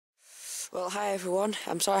Well, hi everyone.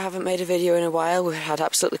 I'm sorry I haven't made a video in a while. We've had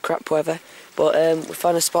absolutely crap weather, but we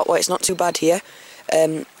found a spot where it's not too bad here.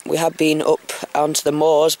 We have been up onto the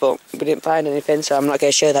moors, but we didn't find anything, so I'm not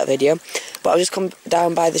going to show that video. But I've just come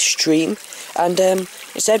down by the stream, and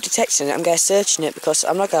instead of detecting it, I'm going to searching it, because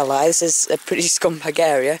I'm not going to lie, this is a pretty scumbag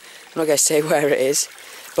area. I'm not going to say where it is,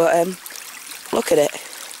 but look at it.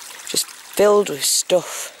 Just filled with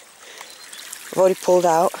stuff. I've already pulled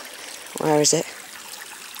out. Where is it?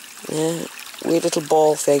 Yeah, weird little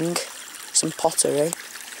ball thing, some pottery.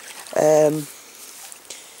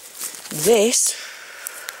 This,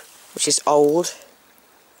 which is old.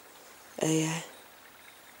 Yeah.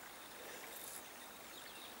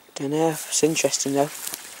 Don't know. It's interesting though.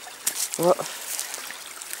 What?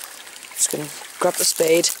 Just gonna grab the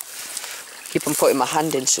spade. Keep on putting my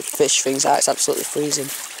hand in to fish things out. It's absolutely freezing.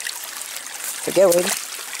 If I go in,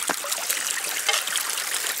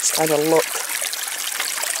 just kind of look.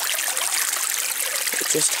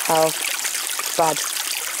 Just how bad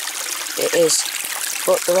it is.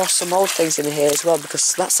 But there are some old things in here as well,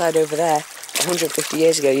 because that side over there, 150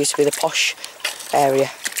 years ago, used to be the posh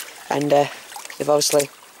area, and they've obviously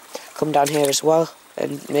come down here as well,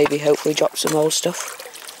 and maybe hopefully dropped some old stuff.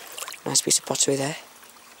 Nice piece of pottery there.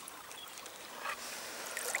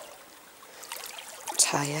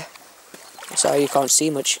 Tyre. Sorry you can't see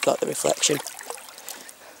much, you've got the reflection.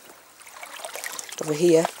 Over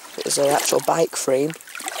here, there's an actual bike frame.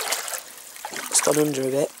 It's gone under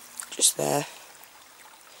a bit, just there.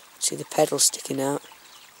 See the pedal sticking out.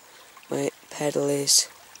 Wait, pedal is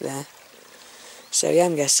there. So yeah,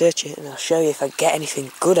 I'm going to search it and I'll show you if I get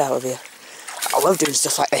anything good out of here. I love doing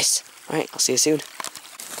stuff like this. Right, I'll see you soon.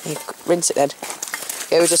 Hey, rinse it then.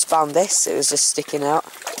 Yeah, we just found this, it was just sticking out.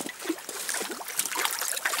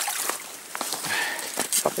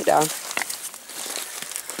 Pop it down.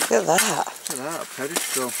 Look at that. Look at that, a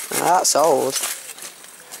pedestal. That's old.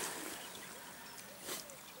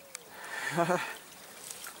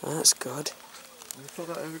 That's good.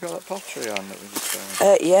 Have we got that pottery on that we just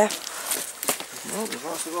found? Yeah. Well, there's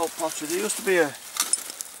lots of old pottery. There used to be a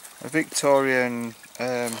Victorian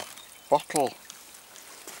bottle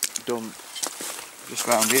dump just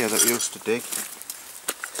round here that we used to dig.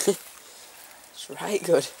 It's right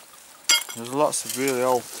good. There's lots of really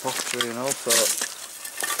old pottery and all sorts.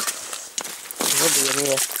 There'll be in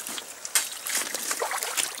here.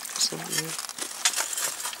 Something.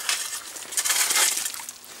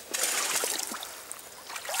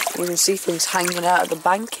 You can see things hanging out of the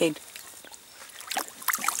banking.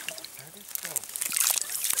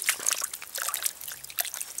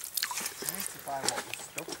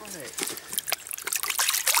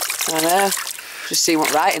 I know. Just see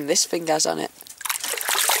what writing this thing has on it.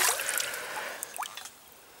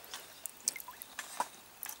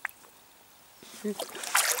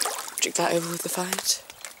 Drink that over with the fight.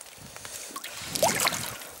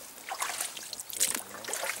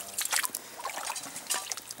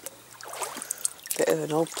 Bit of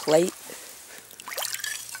an old plate.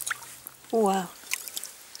 Oh wow.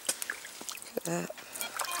 Look at that.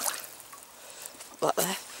 Put that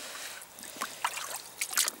there.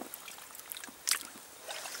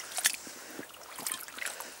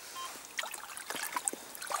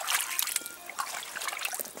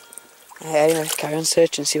 Anyway, carry on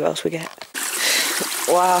searching and see what else we get.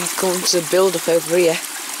 Wow, I've come to the build-up over here,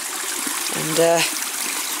 and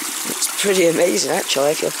it's pretty amazing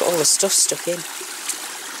actually. If you look at all the stuff stuck in.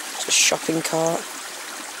 It's a shopping cart.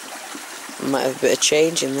 Might have a bit of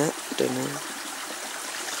change in that, I don't know.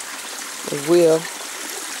 A wheel.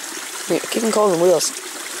 I keep on calling them wheels.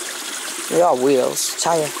 They are wheels.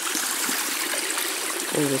 Tyre.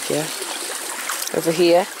 Over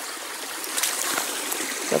here,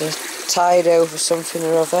 got a tied over something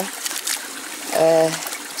or other.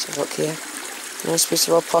 Let's have a look here. Nice piece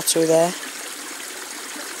of old pottery there.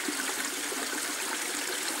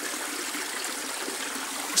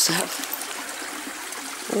 What's that?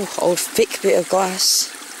 Oh, old thick bit of glass.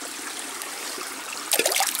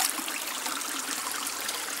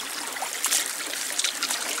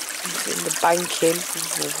 In the banking,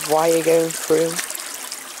 with wire going through.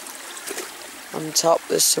 On top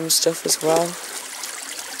there's some stuff as well.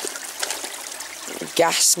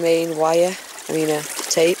 Gas main wire,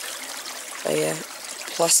 tape, a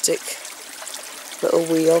plastic little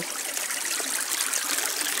wheel,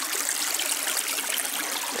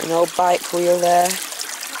 an old bike wheel there,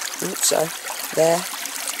 oops, sorry, there,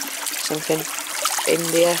 something,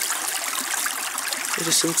 India,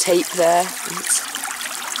 there's some tape there, oops.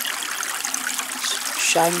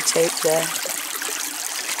 Shine tape there,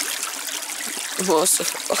 more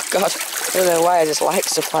stuff, oh god, I don't know why I just like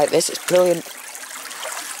stuff like this, it's brilliant.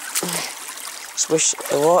 Just wish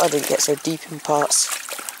the water didn't get so deep in parts.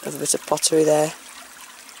 There's a bit of pottery there.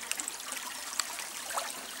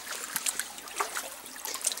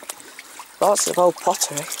 Lots of old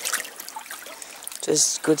pottery.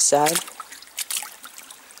 Just a good sign.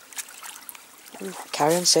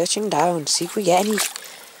 Carry on searching down, see if we get any,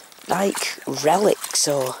 like, relics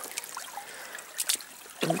or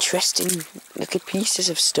interesting little pieces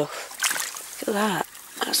of stuff. Look at that.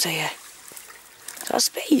 That's a, is that a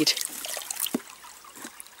spade?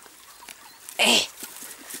 Eh.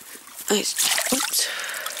 Nice. Oops.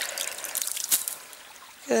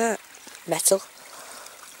 Look at that. Metal.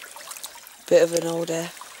 Bit of an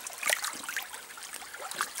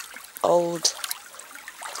old,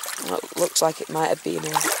 well, looks like it might have been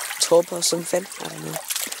a tub or something, I don't know.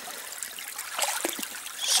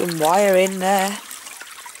 Some wire in there.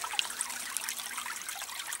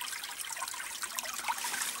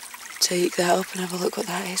 Take that up and have a look what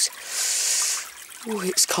that is. Oh,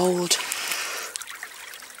 it's cold.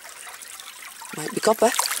 Might be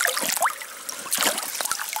copper.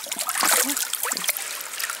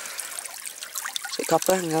 Is it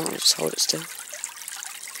copper? Hang on, I'll just hold it still.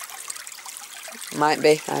 Might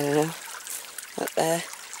be, I don't know. Up there.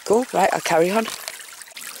 Cool, right, I'll carry on.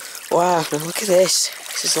 Wow, now look at this.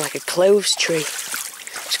 This is like a cloves tree.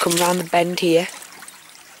 It's come round the bend here.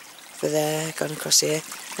 Over there, gone across here.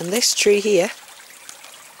 And this tree here,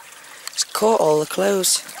 it's caught all the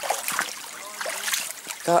clothes.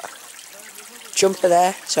 Got jumper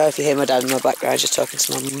there. Sorry if you hear my dad in the background, just talking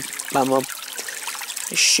to my mum.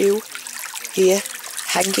 A shoe here,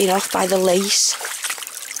 hanging off by the lace.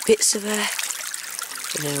 Bits of I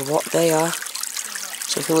don't know what they are.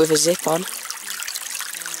 Something with a zip on.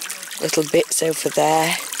 Little bits over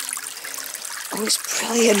there. Oh, it's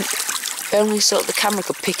brilliant. If only sort of the camera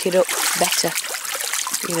could pick it up better.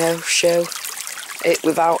 You know, show it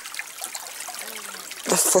without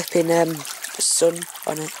the flipping sun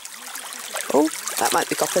on it. Oh, that might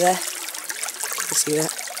be copper there. You can see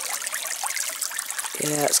that.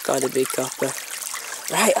 Yeah, it's got to be copper.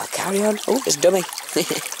 Right, I'll carry on. Oh, there's a dummy.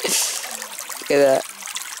 Look at that.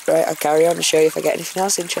 Right, I'll carry on and show you if I get anything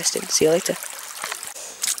else interesting. See you later.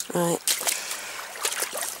 Right.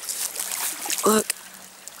 Look.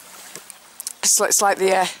 It's like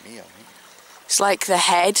the it's like the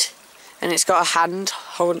head, and it's got a hand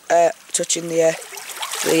touching the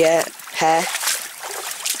hair.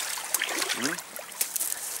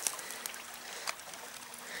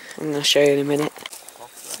 I'm gonna show you in a minute.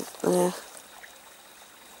 Yeah.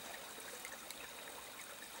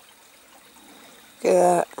 Look at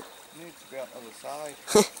that. Needs to be on the other side.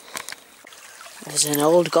 There's an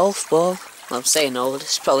old golf ball. Well, I'm saying old,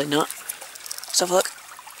 it's probably not. Let's have a look.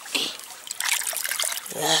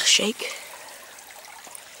 Shake.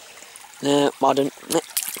 No, modern.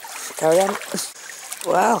 Carry on.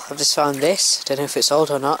 Well, I've just found this. Don't know if it's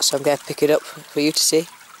old or not, so I'm going to pick it up for you to see.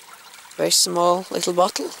 Very small little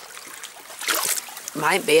bottle.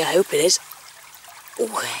 Might be, I hope it is.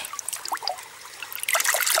 Ooh.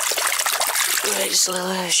 Just a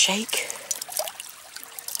little shake.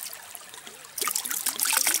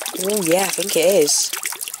 Oh yeah, I think it is.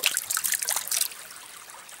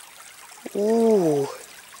 Ooh.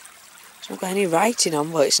 It's not got any writing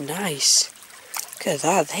on, but it's nice. Look at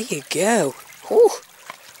that, there you go. Ooh.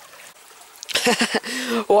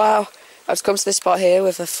 Wow, I've come to this spot here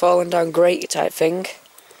with a fallen down grate type thing.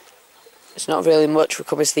 It's not really much, we're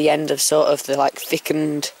coming to the end of sort of the like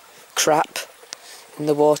thickened crap in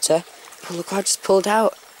the water. Oh look, I just pulled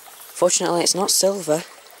out. Fortunately it's not silver.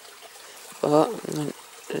 But I'm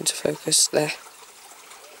into focus there.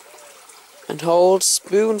 And hold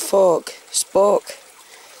spoon fork. Spork.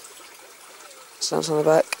 Sounds on the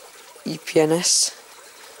back. EPNS.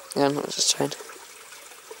 Hang on, let's just try and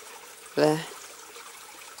there.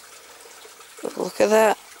 Look at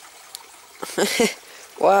that.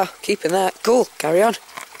 Wow, keeping that. Cool, carry on.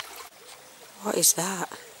 What is that?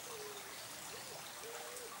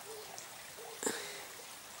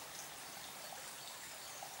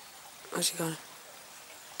 Where's he gone?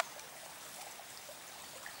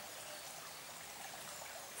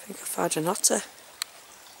 I think I found an otter.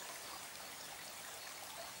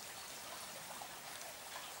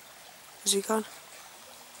 Where's he gone?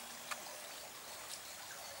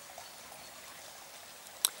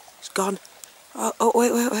 He's gone. Oh,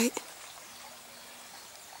 wait.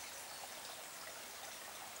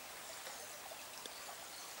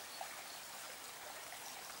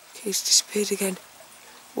 He's disappeared again.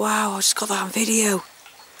 Wow, I just got that on video.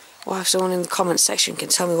 Wow, if someone in the comments section can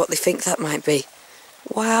tell me what they think that might be.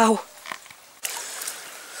 Wow.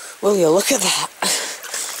 Will you look at that?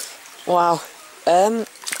 Wow.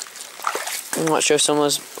 I'm not sure if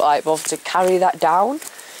someone's like bothered to carry that down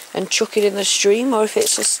and chuck it in the stream, or if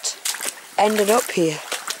it's just ended up here.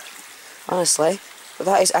 Honestly, but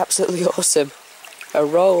that is absolutely awesome. A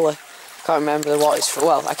roller. Can't remember what it's from.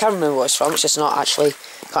 Well, I can remember what it's from. It's just not actually.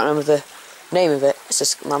 Can't remember the name of it. It's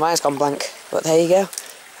just my mind's gone blank. But there you go,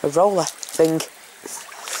 a roller thing.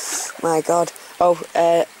 My God. Oh,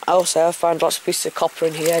 also I found lots of pieces of copper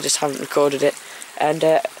in here. I just haven't recorded it. And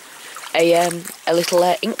a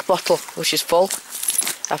little ink bottle which is full.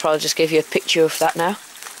 I'll probably just give you a picture of that now.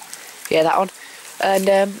 Yeah, that one.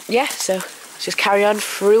 And yeah, so let's just carry on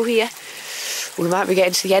through here. We might be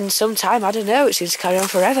getting to the end sometime, I don't know, it seems to carry on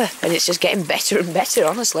forever, and it's just getting better and better,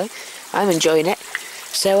 honestly. I'm enjoying it.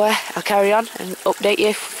 So I'll carry on and update you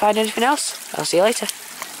if I find anything else. I'll see you later.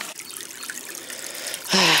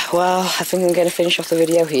 Well, I think I'm going to finish off the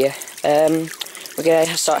video here. We're going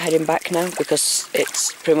to start heading back now, because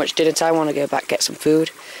it's pretty much dinner time. I want to go back get some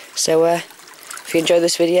food. So if you enjoyed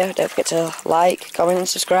this video, don't forget to like, comment and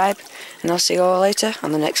subscribe, and I'll see you all later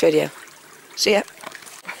on the next video. See ya.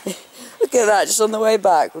 Look at that, just on the way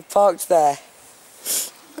back, we parked there.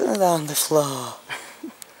 Look at that on the floor.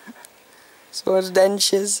 Someone's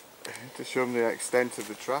dentures. To show them the extent of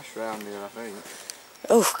the trash around here, I think.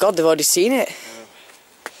 Oh God, they've already seen it.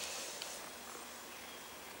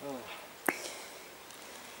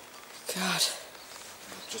 God.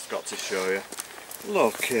 Just got to show you.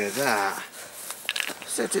 Look at that.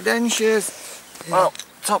 Set of dentures. Well,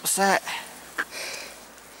 top set.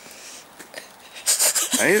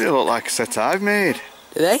 Hey, they look like a set I've made.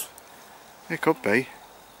 Do they? They could be.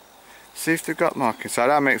 See if they've got mark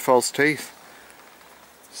inside. I make false teeth.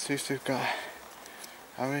 See if they've got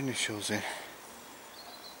our initials in.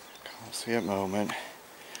 Can't see at the moment.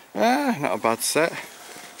 Ah, not a bad set.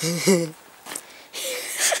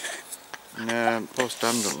 No, post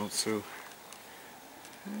hand don't look too.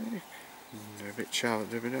 They're a bit chowed.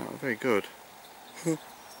 They're not very good.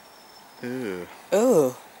 Ooh.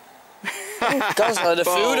 Oh. Oh, God's got the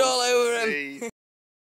food all over him.